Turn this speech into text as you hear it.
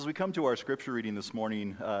As we come to our scripture reading this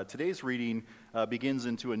morning, today's reading begins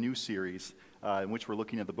into a new series in which we're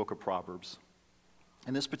looking at the book of Proverbs.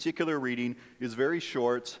 And this particular reading is very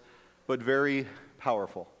short, but very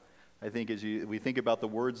powerful. I think as we think about the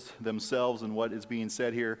words themselves and what is being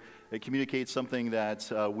said here, it communicates something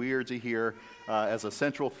that we are to hear as a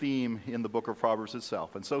central theme in the book of Proverbs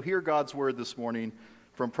itself. And so hear God's word this morning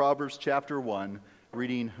from Proverbs chapter 1,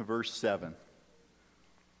 reading verse 7.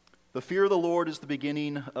 The fear of the Lord is the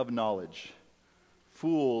beginning of knowledge.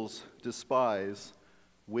 Fools despise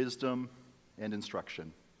wisdom and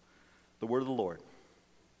instruction. The word of the Lord.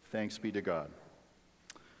 Thanks be to God.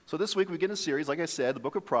 So this week we get a series, like I said, the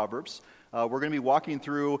book of Proverbs. We're going to be walking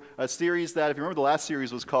through a series that, if you remember, the last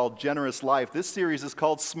series was called Generous Life. This series is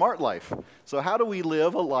called Smart.Life. So how do we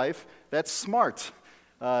live a life that's smart?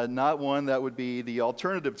 Not one that would be the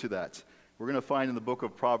alternative to that. We're going to find in the book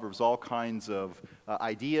of Proverbs all kinds of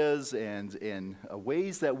ideas and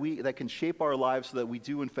ways that can shape our lives so that we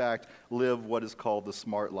do, in fact, live what is called the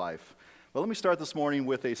smart life. Well, let me start this morning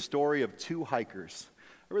with a story of two hikers.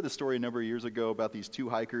 I read the story a number of years ago about these two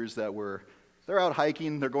hikers they're out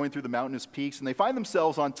hiking, they're going through the mountainous peaks, and they find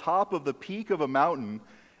themselves on top of the peak of a mountain,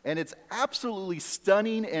 and it's absolutely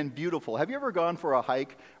stunning and beautiful. Have you ever gone for a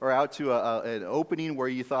hike or out to an opening where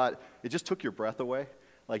you thought it just took your breath away?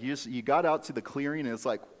 Like you got out to the clearing and it's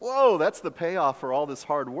like, whoa, that's the payoff for all this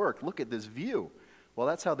hard work. Look at this view. Well,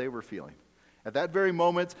 that's how they were feeling. At that very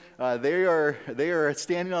moment, they are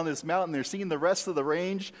standing on this mountain. They're seeing the rest of the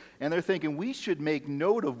range, and they're thinking, we should make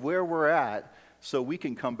note of where we're at so we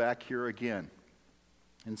can come back here again.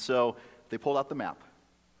 And so they pulled out the map.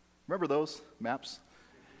 Remember those maps?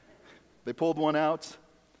 They pulled one out,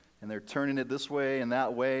 and they're turning it this way and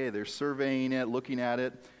that way. They're surveying it, looking at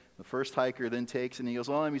it. The first hiker then takes and he goes,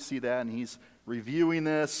 well, let me see that. And he's reviewing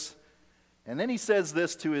this. And then he says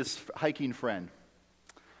this to his hiking friend.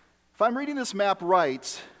 If I'm reading this map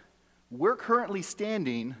right, we're currently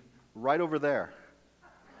standing right over there.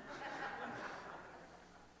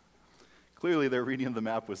 Clearly, their reading of the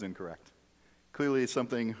map was incorrect. Clearly,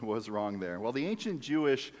 something was wrong there. Well, the ancient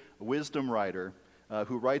Jewish wisdom writer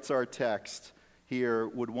who writes our text here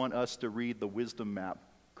would want us to read the wisdom map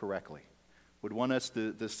correctly. Would want us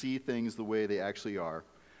to see things the way they actually are.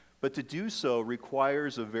 But to do so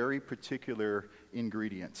requires a very particular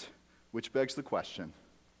ingredient, which begs the question,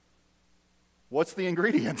 what's the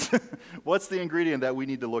ingredient? What's the ingredient that we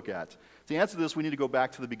need to look at? To answer this, we need to go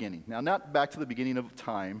back to the beginning. Now, not back to the beginning of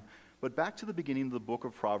time, but back to the beginning of the book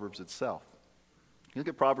of Proverbs itself. You look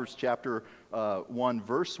at Proverbs chapter 1,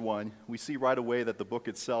 verse 1, we see right away that the book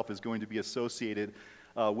itself is going to be associated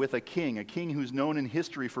with a king who's known in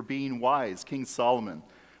history for being wise, King Solomon.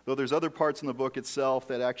 Though there's other parts in the book itself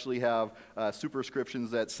that actually have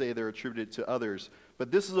superscriptions that say they're attributed to others.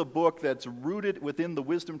 But this is a book that's rooted within the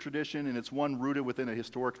wisdom tradition, and it's one rooted within a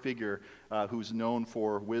historic figure who's known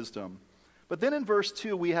for wisdom. But then in verse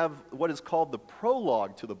 2, we have what is called the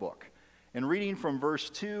prologue to the book. And reading from verse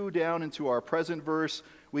 2 down into our present verse,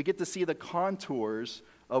 we get to see the contours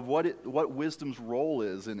of what wisdom's role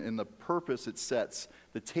is and the purpose it sets,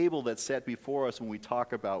 the table that's set before us when we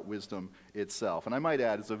talk about wisdom itself. And I might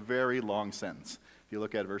add, it's a very long sentence if you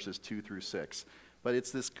look at verses 2 through 6. But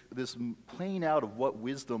it's this playing out of what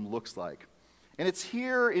wisdom looks like. And it's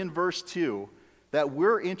here in verse 2 that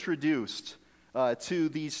we're introduced to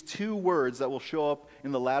these two words that will show up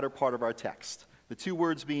in the latter part of our text. The two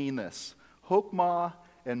words being this, Hokmah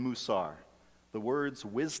and Musar. The words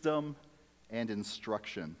wisdom and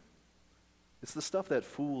instruction. It's the stuff that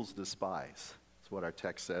fools despise. That's what our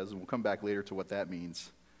text says, and we'll come back later to what that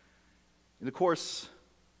means. And of course,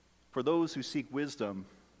 for those who seek wisdom,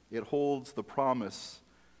 it holds the promise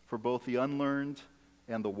for both the unlearned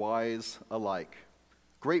and the wise alike.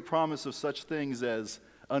 Great promise of such things as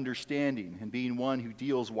understanding and being one who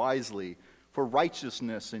deals wisely, for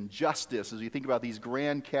righteousness and justice, as you think about these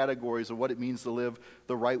grand categories of what it means to live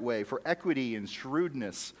the right way, for equity and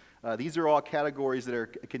shrewdness. These are all categories that are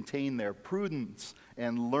contained there, prudence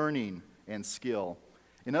and learning and skill.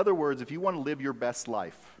 In other words, if you want to live your best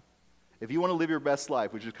life,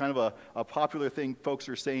 which is kind of a popular thing folks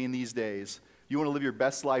are saying these days, you want to live your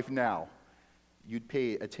best life now, you'd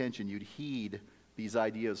pay attention, you'd heed these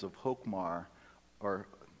ideas of Hokmah and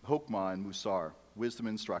Musar. Wisdom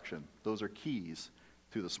and instruction. Those are keys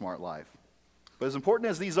to the smart life. But as important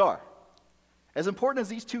as these are, as important as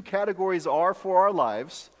these two categories are for our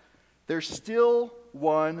lives, there's still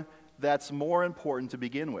one that's more important to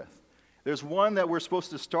begin with. There's one that we're supposed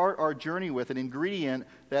to start our journey with, an ingredient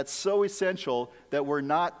that's so essential that we're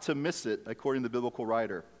not to miss it, according to the biblical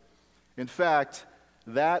writer. In fact,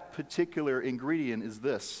 that particular ingredient is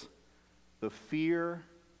this: the fear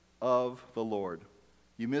of the Lord.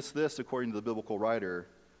 You miss this, according to the biblical writer,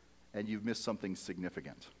 and you've missed something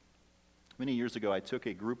significant. Many years ago, I took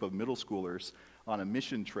a group of middle schoolers on a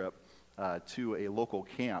mission trip to a local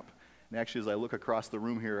camp. And actually, as I look across the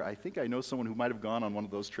room here, I think I know someone who might have gone on one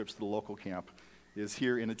of those trips to the local camp is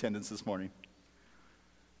here in attendance this morning.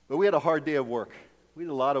 But we had a hard day of work. We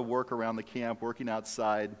did a lot of work around the camp, working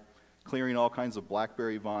outside, clearing all kinds of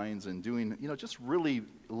blackberry vines and doing, just really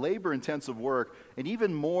labor-intensive work, and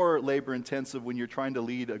even more labor-intensive when you're trying to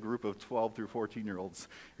lead a group of 12 through 14-year-olds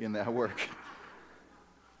in that work.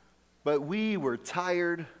 But we were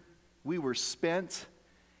tired, we were spent,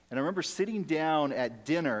 and I remember sitting down at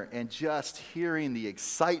dinner and just hearing the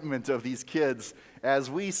excitement of these kids as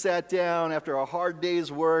we sat down after a hard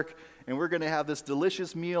day's work, and we're going to have this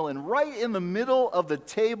delicious meal, and right in the middle of the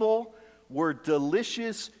table were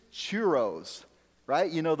delicious churros,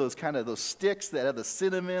 right? Those sticks that have the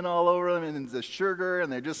cinnamon all over them and the sugar,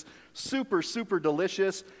 and they're just super, super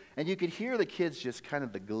delicious. And you could hear the kids just kind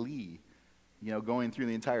of the glee, going through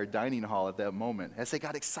the entire dining hall at that moment as they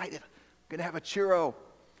got excited. I'm going to have a churro.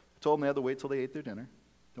 I told them they had to wait till they ate their dinner.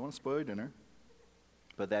 Don't want to spoil your dinner.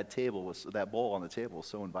 But that bowl on the table was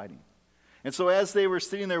so inviting. And so as they were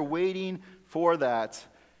sitting there waiting for that,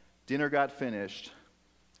 dinner got finished.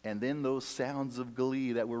 And then those sounds of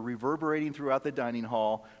glee that were reverberating throughout the dining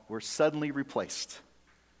hall were suddenly replaced.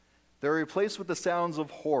 They were replaced with the sounds of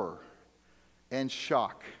horror and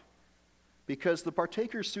shock, because the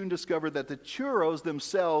partakers soon discovered that the churros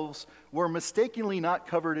themselves were mistakenly not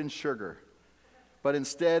covered in sugar, but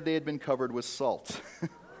instead they had been covered with salt.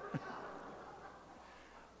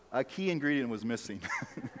 A key ingredient was missing.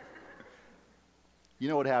 You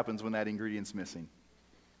know what happens when that ingredient's missing?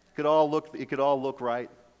 It could all look right.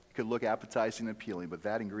 It could look appetizing and appealing, but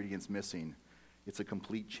that ingredient's missing. It's a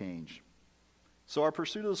complete change. So our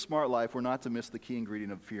pursuit of the smart life, we're not to miss the key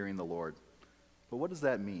ingredient of fearing the Lord. But what does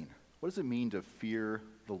that mean? What does it mean to fear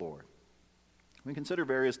the Lord? We consider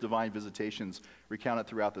various divine visitations recounted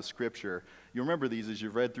throughout the Scripture. You remember these as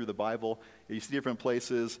you've read through the Bible. You see different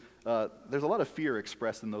places. There's a lot of fear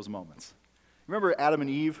expressed in those moments. Remember Adam and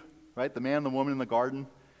Eve, right? The man and the woman in the garden.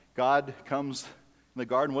 God comes in the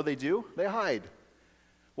garden. What do? They hide.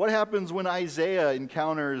 What happens when Isaiah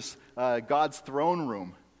encounters God's throne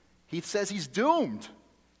room? He says he's doomed.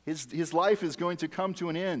 His life is going to come to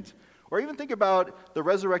an end. Or even think about the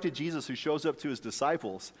resurrected Jesus who shows up to his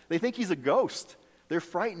disciples. They think he's a ghost. They're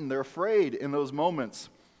frightened. They're afraid in those moments.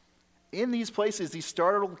 In these places, these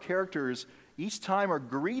startled characters each time are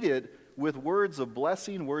greeted with words of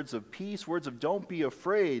blessing, words of peace, words of don't be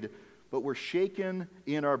afraid, but we're shaken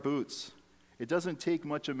in our boots. It doesn't take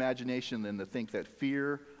much imagination then to think that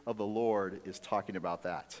fear of the Lord is talking about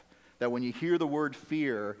that. That when you hear the word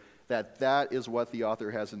fear, that is what the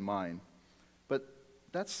author has in mind. But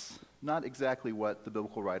that's not exactly what the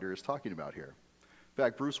biblical writer is talking about here. In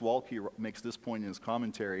fact, Bruce Waltke makes this point in his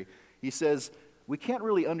commentary. He says, we can't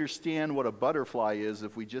really understand what a butterfly is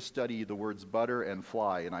if we just study the words butter and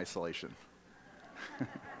fly in isolation.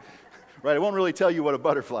 Right, it won't really tell you what a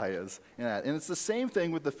butterfly is. And it's the same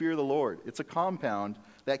thing with the fear of the Lord. It's a compound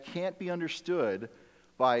that can't be understood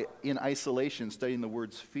by, in isolation, studying the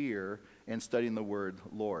words fear and studying the word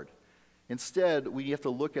Lord. Instead, we have to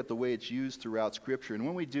look at the way it's used throughout Scripture. And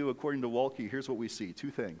when we do, according to Waltke, here's what we see.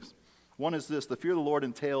 Two things. One is this: the fear of the Lord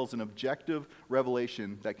entails an objective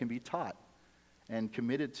revelation that can be taught and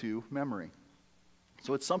committed to memory.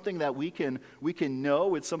 So it's something that we can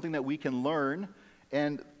know, it's something that we can learn,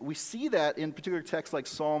 and we see that in particular texts like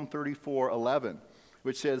Psalm 34:11,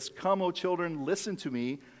 which says, "Come, O children, listen to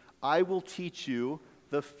me, I will teach you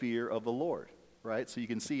the fear of the Lord." Right? So you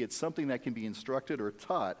can see it's something that can be instructed or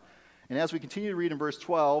taught. And as we continue to read in verse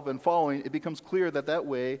 12 and following, it becomes clear that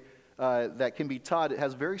way that can be taught, it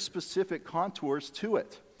has very specific contours to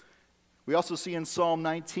it. We also see in Psalm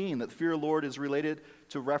 19 that the fear of the Lord is related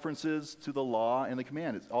to references to the law and the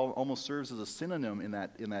command. It almost serves as a synonym in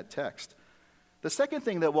that text. The second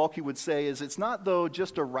thing that Waltke would say is it's not, though,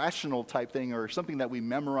 just a rational type thing or something that we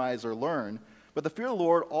memorize or learn, but the fear of the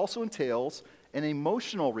Lord also entails an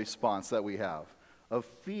emotional response that we have of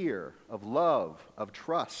fear, of love, of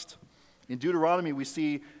trust. In Deuteronomy, we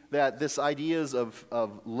see that this ideas of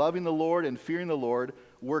loving the Lord and fearing the Lord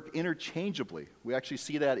work interchangeably. We actually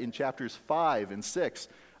see that in chapters 5 and 6,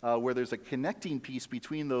 where there's a connecting piece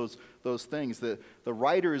between those things. The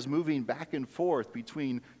writer is moving back and forth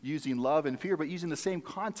between using love and fear, but using the same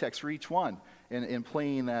context for each one and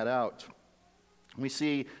playing that out. We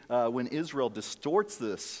see when Israel distorts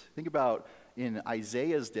this, think about in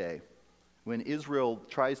Isaiah's day, when Israel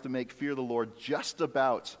tries to make fear of the Lord just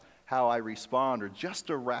about how I respond or just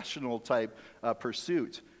a rational type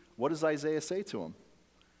pursuit. what does Isaiah say to him?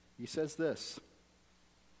 He says this,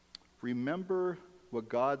 remember what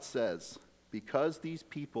God says, because these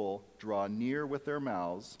people draw near with their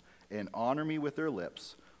mouths and honor me with their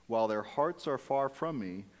lips, while their hearts are far from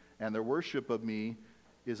me, and their worship of me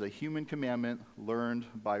is a human commandment learned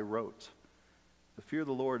by rote. The fear of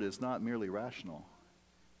the Lord is not merely rational.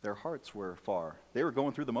 Their hearts were far. They were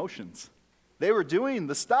going through the motions. They were doing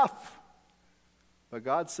the stuff. But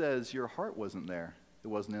God says your heart wasn't there. It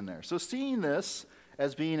wasn't in there. So seeing this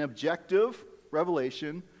as being objective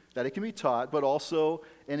revelation, that it can be taught, but also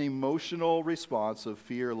an emotional response of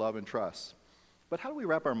fear, love, and trust. But how do we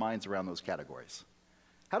wrap our minds around those categories?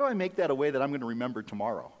 How do I make that a way that I'm going to remember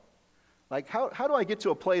tomorrow? Like, how do I get to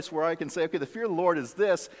a place where I can say, okay, the fear of the Lord is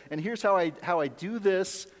this, and here's how I do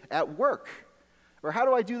this at work? Or how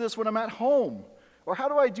do I do this when I'm at home? Or how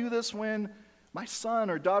do I do this when my son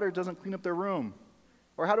or daughter doesn't clean up their room?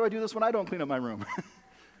 Or how do I do this when I don't clean up my room?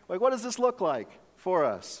 Like, what does this look like for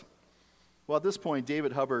us? Well, at this point,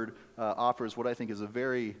 David Hubbard offers what I think is a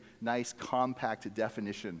very nice, compact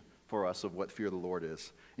definition for us of what fear of the Lord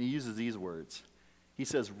is. And he uses these words. He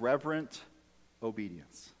says, reverent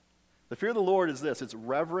obedience. The fear of the Lord is this. It's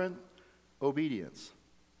reverent obedience.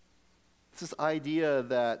 It's this idea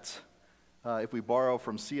that if we borrow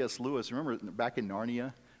from C.S. Lewis, remember back in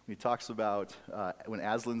Narnia, when he talks about, when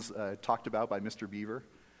Aslan's talked about by Mr. Beaver,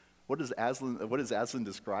 what is Aslan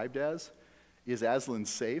described as? Is Aslan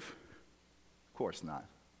safe? Of course not.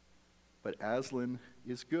 But Aslan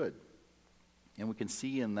is good. And we can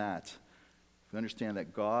see in that, we understand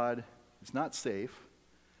that God is not safe,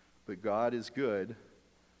 but God is good.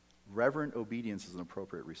 Reverent obedience is an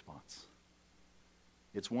appropriate response.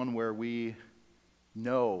 It's one where we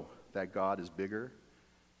know that God is bigger,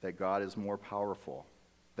 that God is more powerful,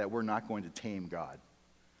 that we're not going to tame God.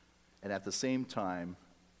 And at the same time,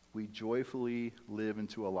 we joyfully live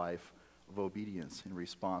into a life of obedience in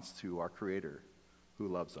response to our Creator who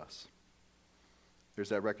loves us. There's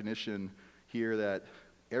that recognition here that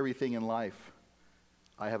everything in life,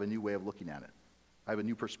 I have a new way of looking at it. I have a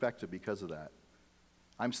new perspective because of that.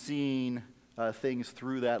 I'm seeing things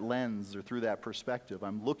through that lens or through that perspective.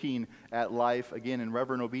 I'm looking at life, again, in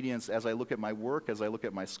reverent obedience as I look at my work, as I look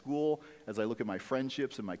at my school, as I look at my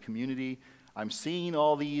friendships and my community. I'm seeing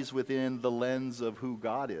all these within the lens of who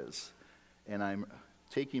God is. And I'm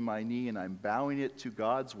taking my knee and I'm bowing it to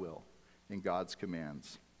God's will and God's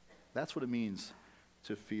commands. That's what it means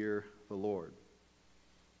to fear the Lord.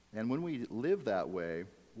 And when we live that way,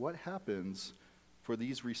 what happens for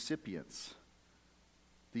these recipients,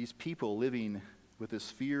 these people living with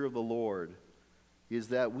this fear of the Lord, is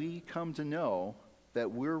that we come to know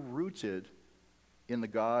that we're rooted in the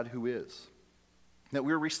God who is. That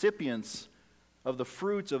we're recipients of the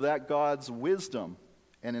fruits of that God's wisdom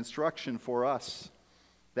and instruction for us.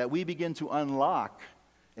 That we begin to unlock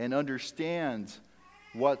and understand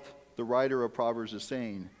what the writer of Proverbs is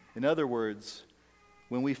saying. In other words,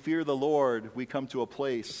 when we fear the Lord, we come to a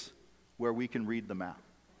place where we can read the map.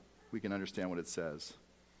 We can understand what it says.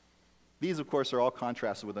 These, of course, are all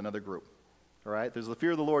contrasted with another group. All right? There's the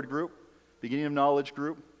fear of the Lord group, beginning of knowledge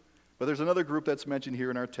group, but there's another group that's mentioned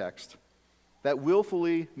here in our text that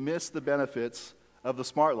willfully miss the benefits of the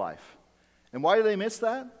smart life. And why do they miss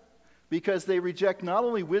that? Because they reject not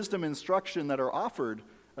only wisdom and instruction that are offered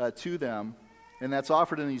to them, and that's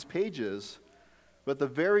offered in these pages, but the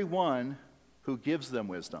very one who gives them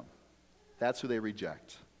wisdom. That's who they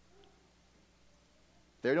reject.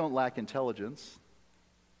 They don't lack intelligence.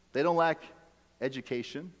 They don't lack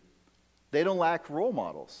education. They don't lack role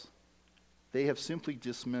models. They have simply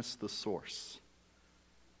dismissed the source.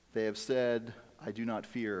 They have said, I do not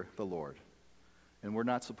fear the Lord. And we're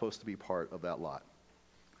not supposed to be part of that lot.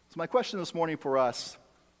 So my question this morning for us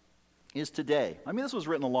is today. I mean, this was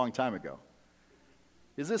written a long time ago.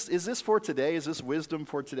 Is this for today? Is this wisdom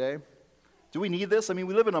for today? Do we need this? I mean,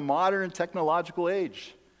 we live in a modern technological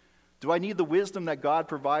age. Do I need the wisdom that God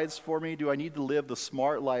provides for me? Do I need to live the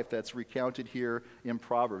smart life that's recounted here in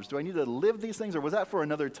Proverbs? Do I need to live these things, or was that for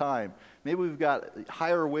another time? Maybe we've got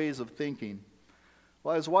higher ways of thinking.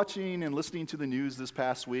 Well, I was watching and listening to the news this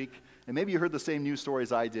past week, and maybe you heard the same news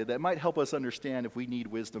stories I did that might help us understand if we need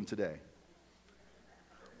wisdom today.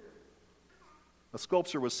 A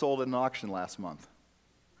sculpture was sold at an auction last month.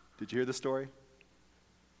 Did you hear the story?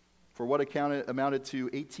 For what amounted to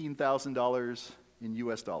 $18,000 in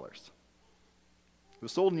US dollars. It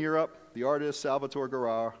was sold in Europe. The artist, Salvatore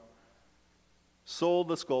Garrar, sold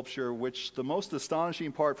the sculpture, which the most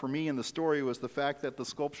astonishing part for me in the story was the fact that the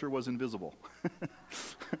sculpture was invisible.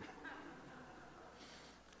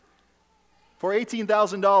 For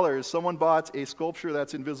 $18,000, someone bought a sculpture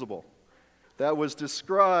that's invisible. that was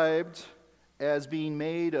described as being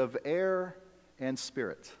made of air and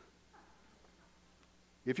spirit.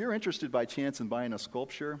 If you're interested by chance in buying a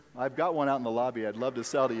sculpture, I've got one out in the lobby I'd love to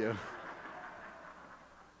sell to you.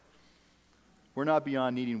 We're not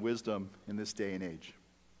beyond needing wisdom in this day and age.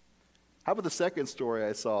 How about the second story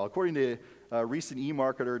I saw? According to a recent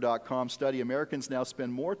eMarketer.com study, Americans now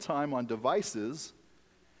spend more time on devices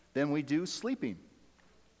than we do sleeping.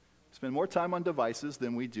 Spend more time on devices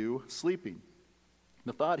than we do sleeping.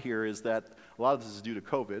 The thought here is that a lot of this is due to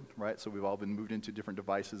COVID, right? So we've all been moved into different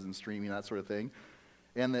devices and streaming, that sort of thing.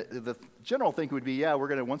 And the general thing would be, yeah,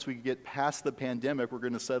 once we get past the pandemic, we're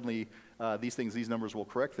going to suddenly, these numbers will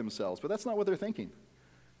correct themselves. But that's not what they're thinking.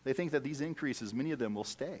 They think that these increases, many of them will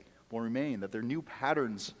stay, will remain, that they're new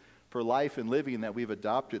patterns for life and living that we've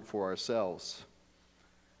adopted for ourselves.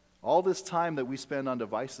 All this time that we spend on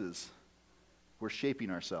devices, we're shaping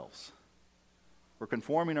ourselves. We're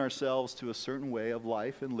conforming ourselves to a certain way of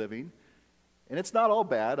life and living. And it's not all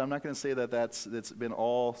bad. I'm not going to say that that's been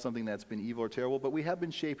all something that's been evil or terrible, but we have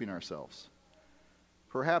been shaping ourselves.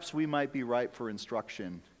 Perhaps we might be ripe for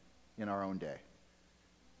instruction in our own day.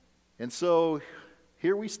 And so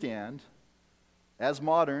here we stand as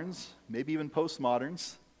moderns, maybe even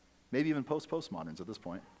postmoderns, maybe even post-postmoderns at this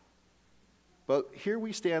point. But here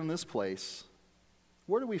we stand in this place.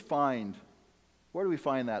 Where do we find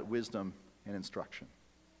that wisdom and instruction?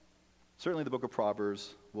 Certainly the book of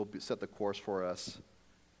Proverbs will set the course for us.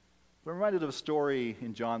 I'm reminded of a story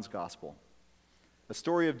in John's gospel. A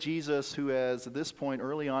story of Jesus who has, at this point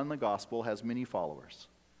early on in the gospel, has many followers.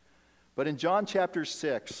 But in John chapter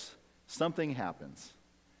 6, something happens.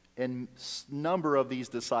 And a number of these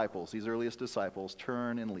disciples, these earliest disciples,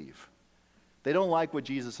 turn and leave. They don't like what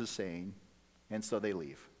Jesus is saying, and so they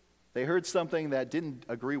leave. They heard something that didn't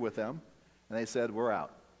agree with them, and they said, we're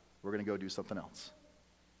out. We're going to go do something else.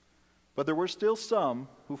 But there were still some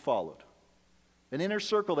who followed. An inner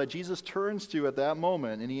circle that Jesus turns to at that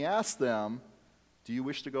moment, and he asks them, do you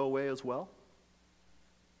wish to go away as well?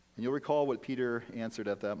 And you'll recall what Peter answered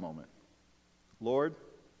at that moment. Lord,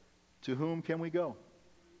 to whom can we go?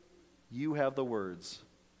 You have the words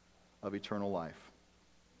of eternal life.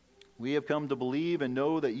 We have come to believe and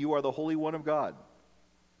know that you are the Holy One of God.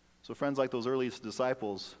 So friends, like those earliest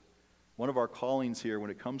disciples, one of our callings here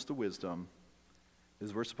when it comes to wisdom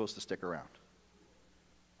is we're supposed to stick around.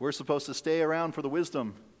 We're supposed to stay around for the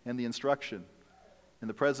wisdom and the instruction in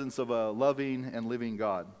the presence of a loving and living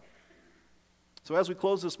God. So as we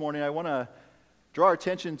close this morning, I want to draw our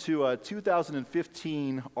attention to a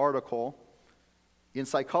 2015 article in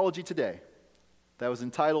Psychology Today that was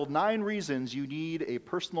entitled 9 Reasons You Need a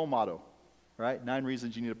Personal Motto. Right? 9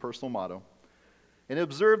 reasons you need a personal motto. And it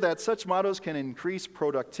observed that such mottos can increase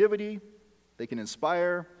productivity, they can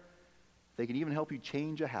inspire, they can even help you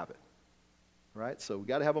change a habit. Right? So we've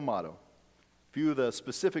got to have a motto. A few of the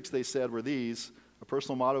specifics they said were these. A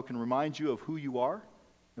personal motto can remind you of who you are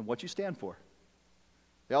and what you stand for.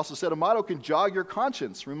 They also said a motto can jog your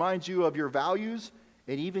conscience, remind you of your values,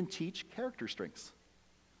 and even teach character strengths.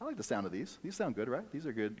 I like the sound of these. These sound good, right? These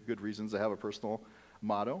are good reasons to have a personal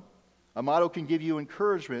motto. A motto can give you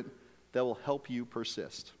encouragement that will help you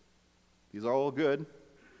persist. These are all good.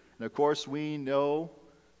 And of course, we know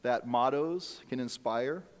that mottos can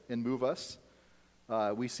inspire and move us.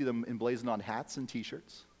 We see them emblazoned on hats and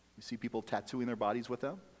t-shirts. We see people tattooing their bodies with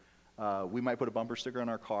them. We might put a bumper sticker on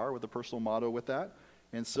our car with a personal motto with that.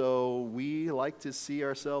 And so we like to see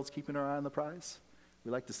ourselves keeping our eye on the prize.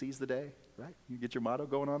 We like to seize the day, right? You get your motto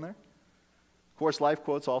going on there. Of course, life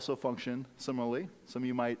quotes also function similarly. Some of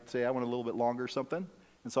you might say, I want a little bit longer something,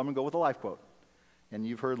 and so I'm going to go with a life quote. And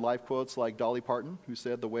you've heard life quotes like Dolly Parton, who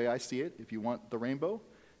said, the way I see it, if you want the rainbow,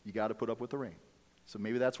 you got to put up with the rain. So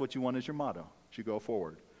maybe that's what you want as your motto as you go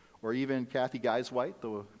forward. Or even Kathy Guisewhite,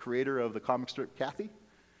 the creator of the comic strip Kathy,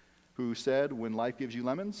 who said, when life gives you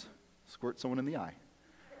lemons, squirt someone in the eye.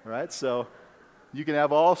 All right, so you can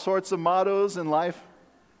have all sorts of mottos and life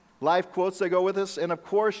quotes that go with this. And of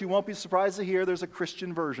course, you won't be surprised to hear there's a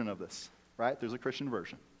Christian version of this, right? There's a Christian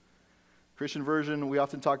version. Christian version we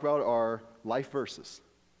often talk about are life verses.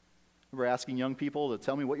 We're asking young people to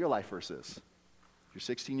tell me what your life verse is. If you're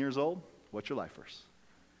 16 years old, what's your life verse?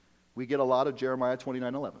 We get a lot of Jeremiah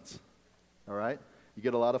 29:11s, all right? You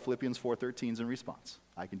get a lot of Philippians 4:13s in response.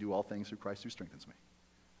 I can do all things through Christ who strengthens me,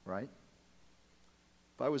 right?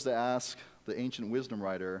 If I was to ask the ancient wisdom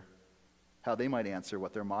writer how they might answer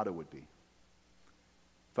what their motto would be.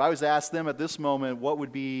 If I was to ask them at this moment, what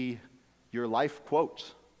would be your life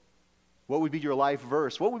quote? What would be your life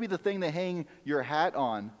verse? What would be the thing to hang your hat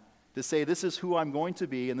on to say, this is who I'm going to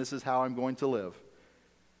be and this is how I'm going to live?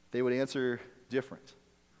 They would answer different.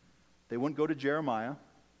 They wouldn't go to Jeremiah.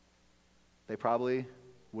 They probably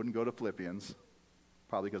wouldn't go to Philippians,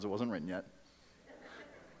 probably because it wasn't written yet.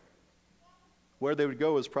 Where they would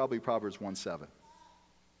go is probably Proverbs 1:7.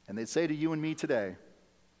 And they'd say to you and me today,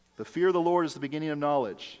 the fear of the Lord is the beginning of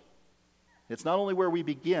knowledge. It's not only where we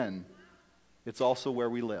begin, it's also where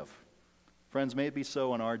we live. Friends, may it be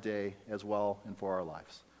so in our day as well and for our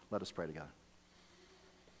lives. Let us pray together.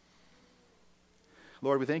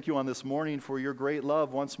 Lord, we thank you on this morning for your great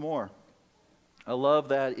love once more. A love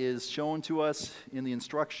that is shown to us in the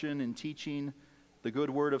instruction and teaching the good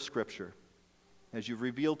word of Scripture. As you've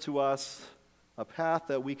revealed to us a path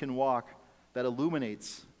that we can walk that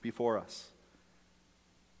illuminates before us.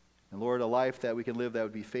 And Lord, a life that we can live that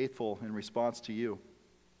would be faithful in response to you.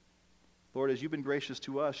 Lord, as you've been gracious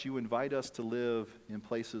to us, you invite us to live in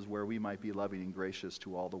places where we might be loving and gracious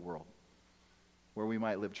to all the world, where we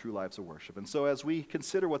might live true lives of worship. And so as we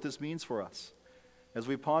consider what this means for us, as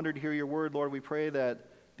we ponder to hear your word, Lord, we pray that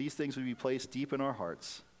these things would be placed deep in our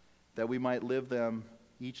hearts, that we might live them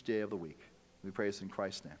each day of the week. We pray this in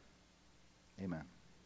Christ's name. Amen.